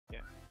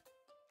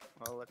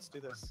Well, let's do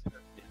this.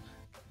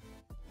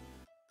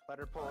 Let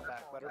her pull it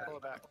back. Let her pull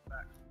it back.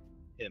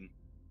 Him.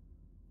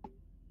 Oh,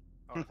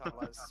 I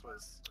thought Les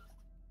was.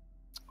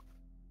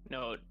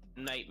 No,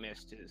 Night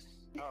Mist is.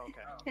 Oh,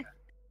 okay.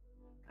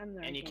 I'm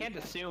not And you can't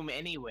gonna- assume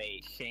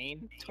anyway,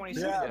 Shane.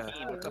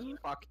 2017, what the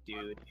fuck,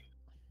 dude?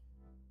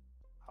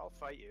 I'll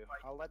fight you.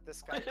 I'll let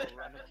this guy go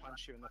run and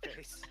punch you in the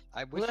face.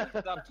 I wish you'd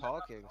stop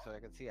talking so I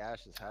could see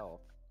Ash's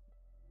health.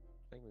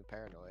 Make me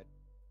paranoid.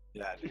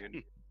 Yeah,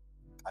 dude.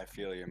 I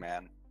feel you,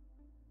 man.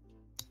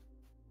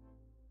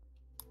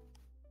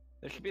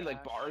 There should be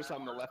like bars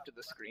on the left of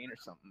the screen or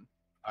something.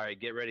 Alright,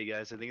 get ready,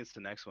 guys. I think it's the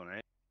next one,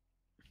 right?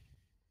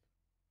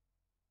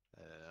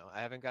 I don't know.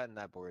 I haven't gotten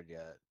that bored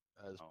yet.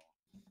 Oh.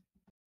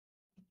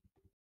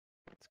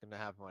 It's gonna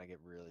happen when I get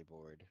really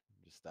bored.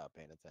 Just stop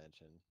paying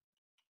attention.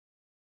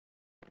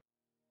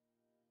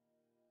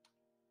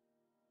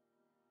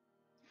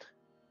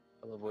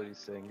 I love what he's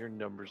saying. Your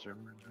numbers are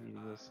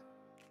meaningless.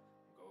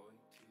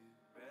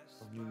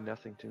 They mean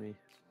nothing to me.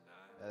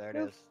 There it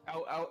is.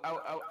 Ow, ow,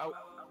 ow, ow, ow.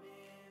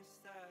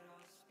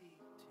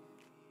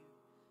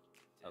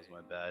 That was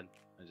my bad.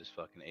 I just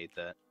fucking ate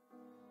that.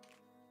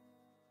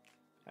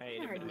 I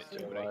ate a bit of it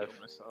too, but I healed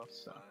myself,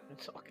 so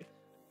it's all good.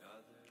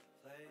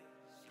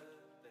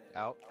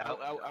 Out. Ow,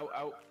 ow, ow,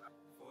 ow.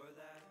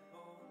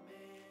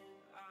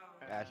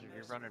 Ash, if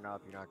you're running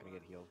up, you're not gonna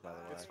get healed, by the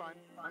way. It's fine.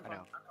 I'm I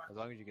know. As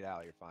long as you get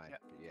out, you're fine. Yeah.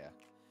 But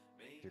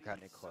yeah. If you're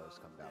cutting it close,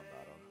 come down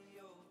bottom.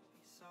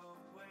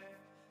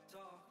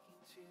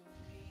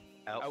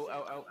 Out. Ow,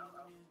 ow, ow.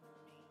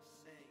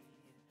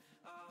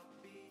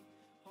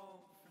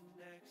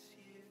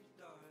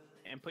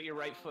 And put your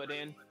right foot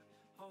in.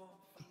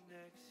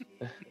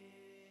 And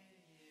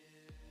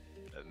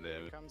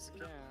then Comes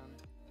again.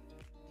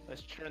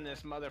 Let's turn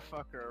this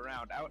motherfucker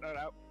around. Out, out,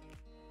 out.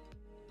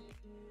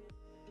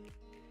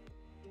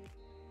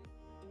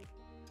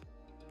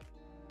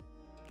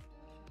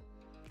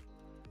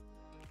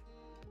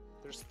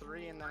 There's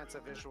 3 and then it's a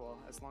visual.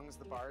 As long as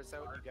the bar is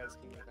out, you guys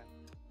can move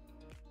in.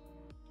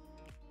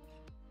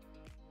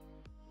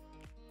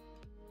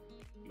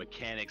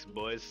 mechanics,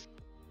 boys.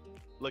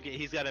 Look at,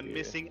 he's got a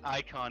missing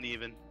icon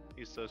even.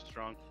 He's so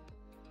strong.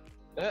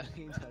 He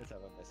does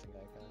have a missing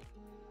icon.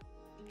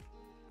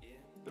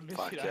 The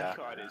Fuck missing yeah.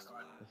 icon is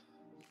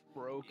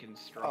broken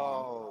strong.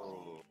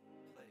 Oh.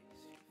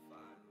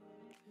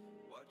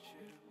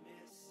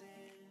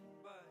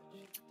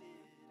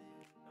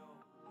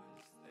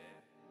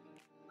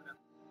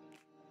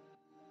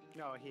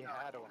 No, he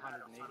had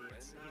 180.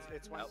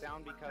 It's went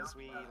down because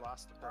we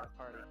lost the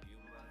party.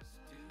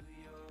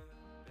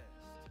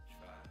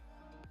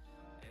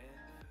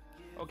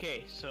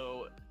 Okay,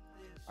 so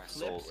My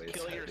soul Flips, weighs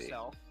kill heavy.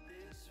 yourself.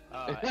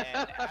 And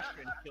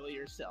Ashton, kill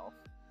yourself.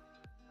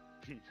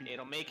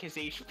 It'll make his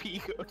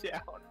HP go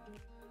down.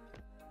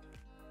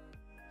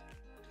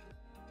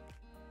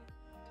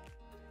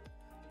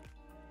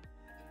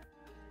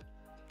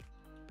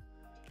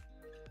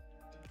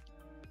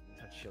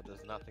 That shield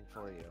does nothing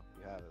for you.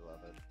 You have it, love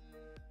it.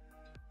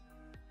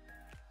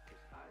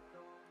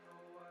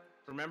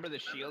 Remember, the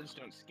shields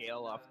don't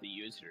scale off the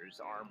user's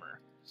armor,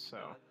 so.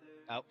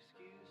 Out.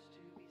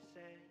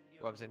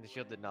 Well, I'm saying the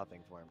shield did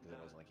nothing for him because it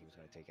wasn't like he was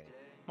going to take any.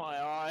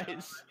 My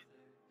eyes!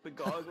 The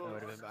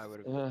goggles! I would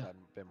have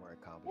been more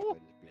accomplished by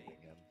just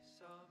beating him.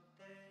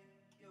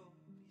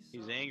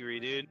 He's angry,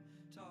 dude.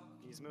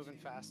 He's moving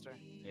faster.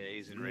 Yeah,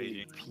 he's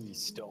enraging.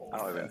 Peace, I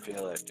don't even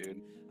feel it,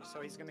 dude.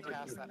 So he's gonna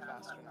cast that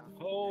faster now.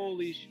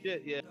 Holy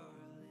shit, yeah.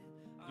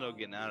 No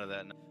getting out of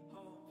that now.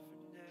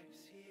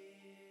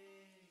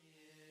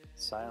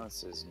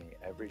 Silences me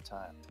every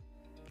time.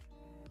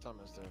 It's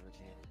almost over,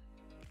 team.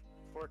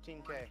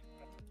 14k.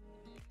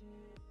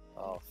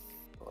 Oh,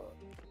 fuck.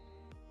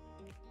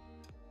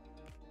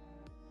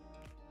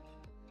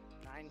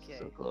 9k.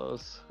 So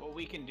close. What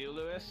we can do,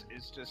 Lewis,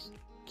 is just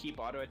keep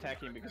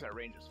auto-attacking because our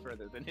range is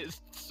further than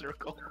his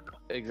circle.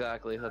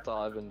 Exactly. That's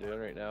all I've been doing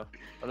right now.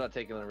 I'm not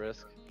taking the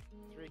risk.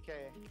 3k.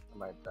 I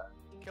might die.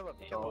 Kill him,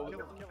 kill him, kill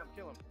him, kill him,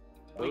 kill him.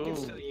 We can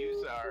Boom. still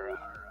use our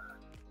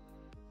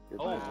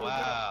Oh,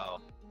 wow.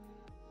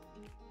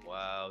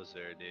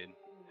 Wowzer, dude.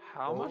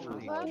 How much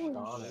was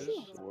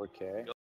that? 4K.